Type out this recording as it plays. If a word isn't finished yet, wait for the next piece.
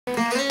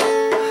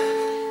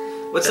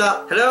What's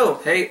up? Hello.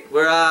 Hey,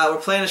 we're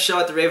playing a show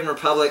at the Raven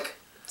Republic.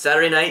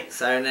 Saturday night,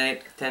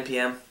 10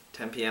 p.m.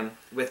 10 p.m.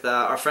 with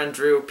our friend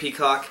Drew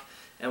Peacock,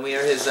 and we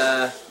are his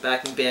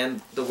backing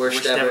band, the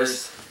Worst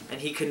Evers.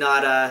 And he could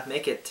not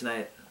make it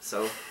tonight,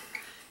 so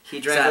he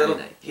drank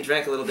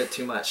a little bit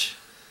too much,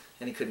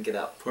 and he couldn't get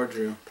up. Poor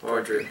Drew.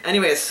 Poor Drew.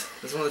 Anyways,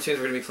 this is one of the tunes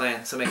we're gonna be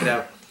playing, so make it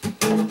out.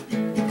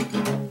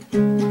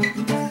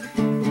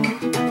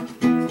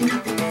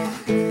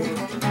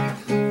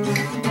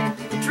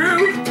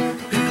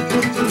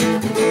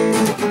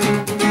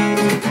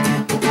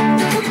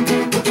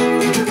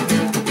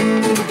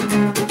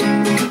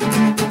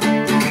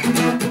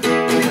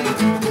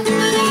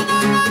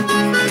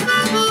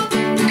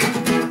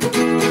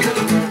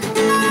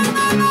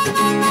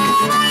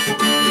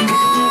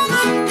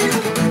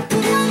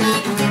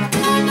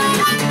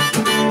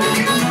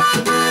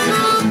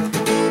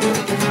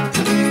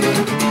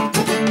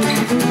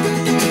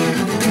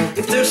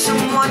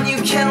 Someone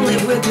you can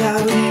live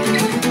without,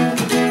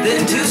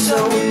 then do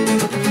so.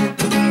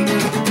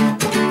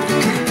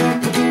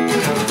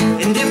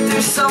 And if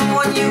there's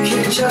someone you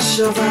can just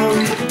shove out,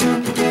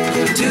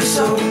 do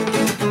so.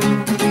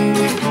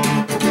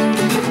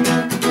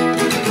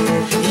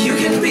 You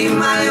can be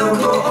my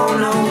Yoko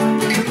Ono.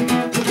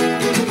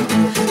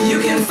 You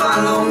can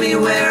follow me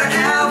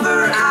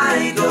wherever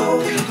I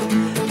go.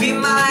 Be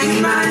my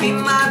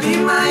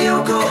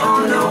Yoko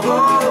Ono.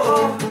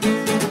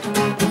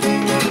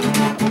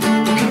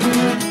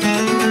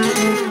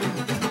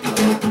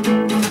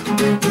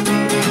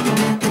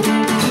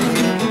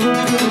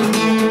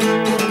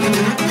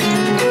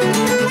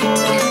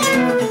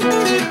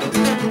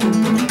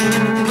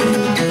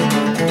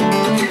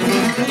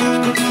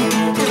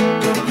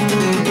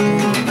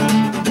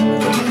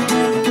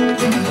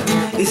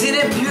 Isn't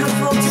it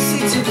beautiful to see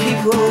two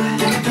people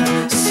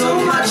so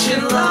much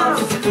in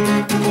love,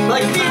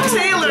 like me and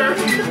Taylor?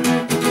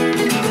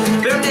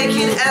 They're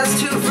naked as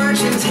two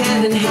virgins,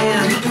 hand in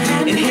hand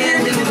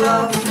in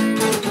glove.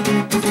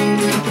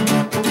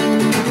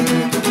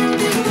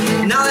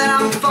 Now that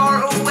I'm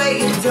far away,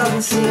 it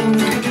doesn't seem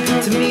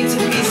to me to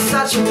be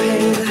such a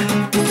pain.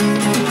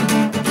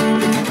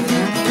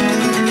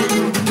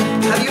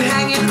 Have you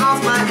hanging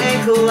off my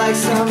ankle like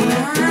some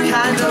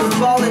kind of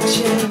ball and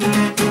chain?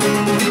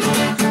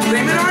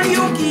 Blame it on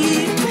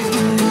Yogi.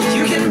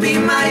 You can be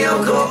my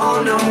Yoko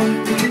Ono.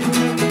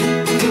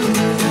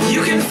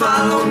 You can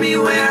follow me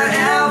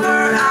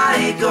wherever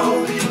I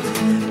go.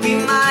 Be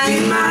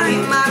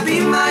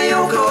my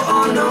Yoko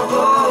Ono.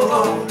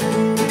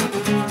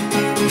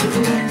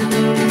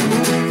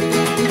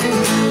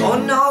 Oh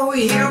no,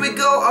 here we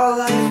go. All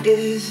life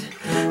is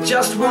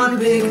just one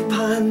big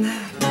pun.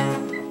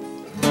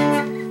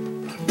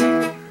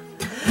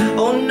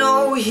 Oh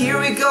no, here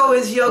we go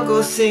as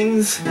Yoko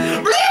sings.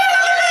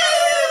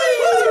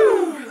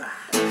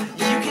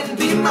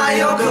 My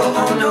Yoko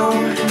Ono.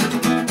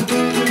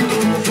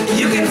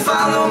 You can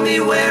follow me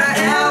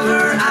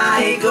wherever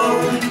I go.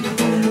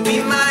 Be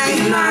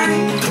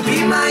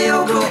my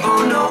Yoko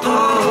Ono.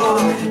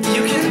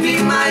 You can be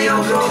my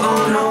Yoko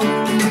Ono.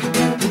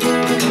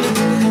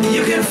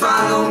 You can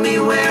follow me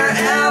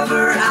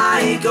wherever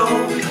I go.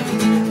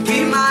 Be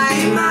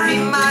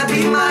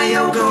my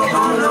Yoko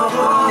Ono.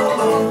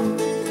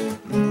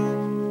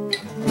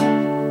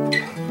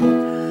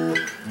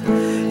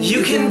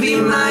 You can be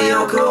my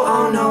Yoko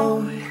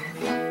Ono.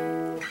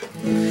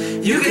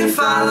 You can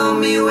follow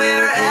me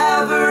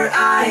wherever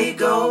I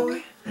go.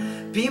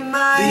 Be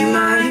my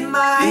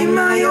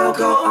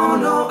Yoko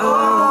Ono.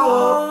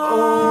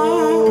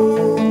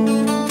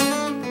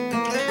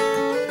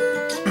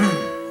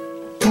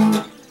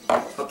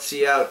 Hope to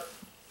see you out.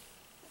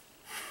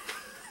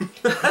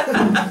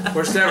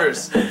 Worst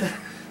Evers.